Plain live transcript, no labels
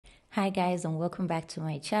Hi guys, and welcome back to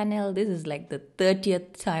my channel. This is like the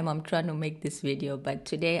 30th time I'm trying to make this video, but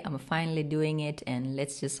today I'm finally doing it, and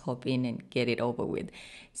let's just hop in and get it over with.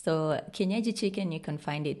 So Kienyeji chicken, you can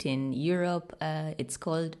find it in Europe. It's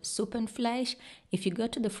called Suppenhuhnfleisch. If you go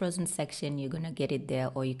to the frozen section, you're gonna get it there,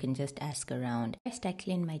 or you can just ask around. First I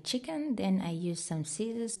clean my chicken, then I use some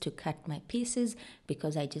scissors to cut my pieces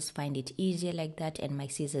because I just find it easier like that, and my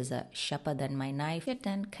scissors are sharper than my knife. If you're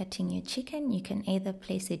done cutting your chicken, you can either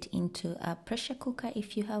place it into a pressure cooker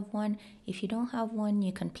if you have one. If you don't have one,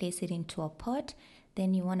 you can place it into a pot.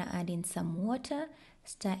 Then you want to add in some water,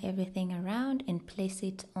 stir everything around, and place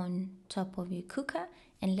it on top of your cooker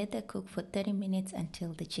and let that cook for 30 minutes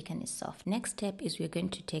until the chicken is soft. Next step is we're going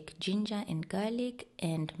to take ginger and garlic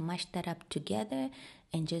and mash that up together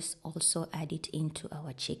and just also add it into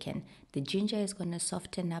our chicken. The ginger is going to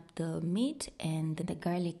soften up the meat, and the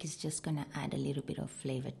garlic is just going to add a little bit of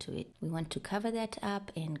flavor to it. We want to cover that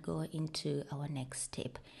up and go into our next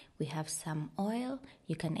step. We have some oil.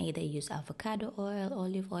 You can either use avocado oil,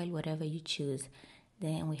 olive oil, whatever you choose.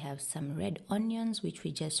 Then we have some red onions, which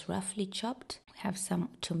we just roughly chopped. We have some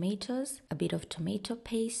tomatoes, a bit of tomato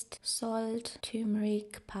paste, salt,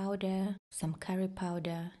 turmeric powder, some curry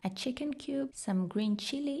powder, a chicken cube, some green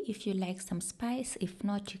chili if you like some spice. If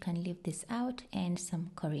not, you can leave this out, and some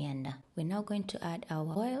coriander. We're now going to add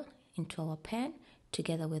our oil into our pan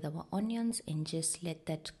together with our onions and just let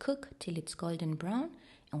that cook till it's golden brown.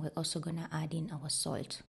 And we're also going to add in our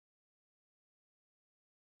salt.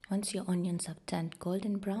 Once your onions have turned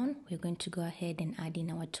golden brown, we're going to go ahead and add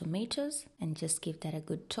in our tomatoes and just give that a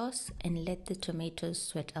good toss and let the tomatoes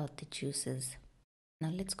sweat out the juices. Now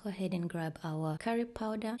let's go ahead and grab our curry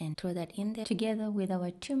powder and throw that in there together with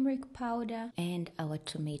our turmeric powder and our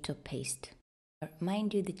tomato paste.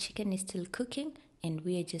 Mind you, the chicken is still cooking and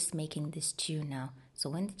we are just making the stew now. So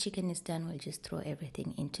when the chicken is done, we'll just throw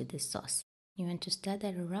everything into the sauce. You want to stir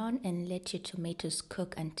that around and let your tomatoes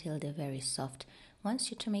cook until they're very soft.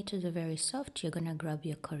 Once your tomatoes are very soft, you're going to grab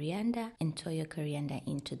your coriander and throw your coriander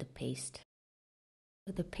into the paste.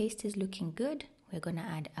 So the paste is looking good. We're going to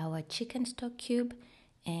add our chicken stock cube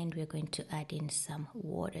and we're going to add in some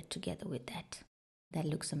water together with that. That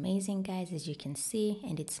looks amazing, guys, as you can see,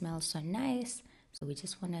 and it smells so nice. So we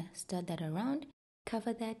just want to stir that around,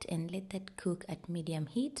 cover that, and let that cook at medium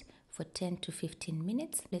heat for 10 to 15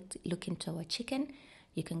 minutes. Let's look into our chicken.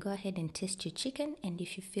 You can go ahead and taste your chicken, and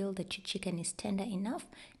if you feel that your chicken is tender enough,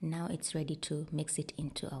 now it's ready to mix it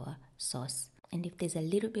into our sauce. And if there's a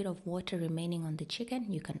little bit of water remaining on the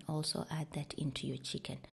chicken, you can also add that into your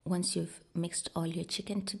chicken. Once you've mixed all your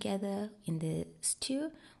chicken together in the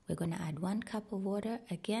stew, we're going to add 1 cup of water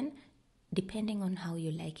again, depending on how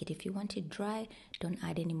you like it. If you want it dry, don't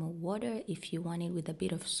add any more water. If you want it with a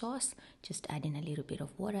bit of sauce, just add in a little bit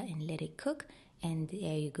of water and let it cook. And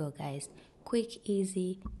there you go, guys. Quick,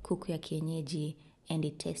 easy, Kuku Ya Kienyeji, and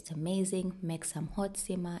it tastes amazing. Make some hot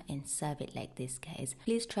simmer and serve it like this, guys.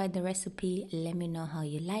 Please try the recipe. Let me know how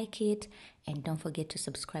you like it, and don't forget to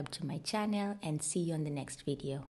subscribe to my channel, and see you on the next video.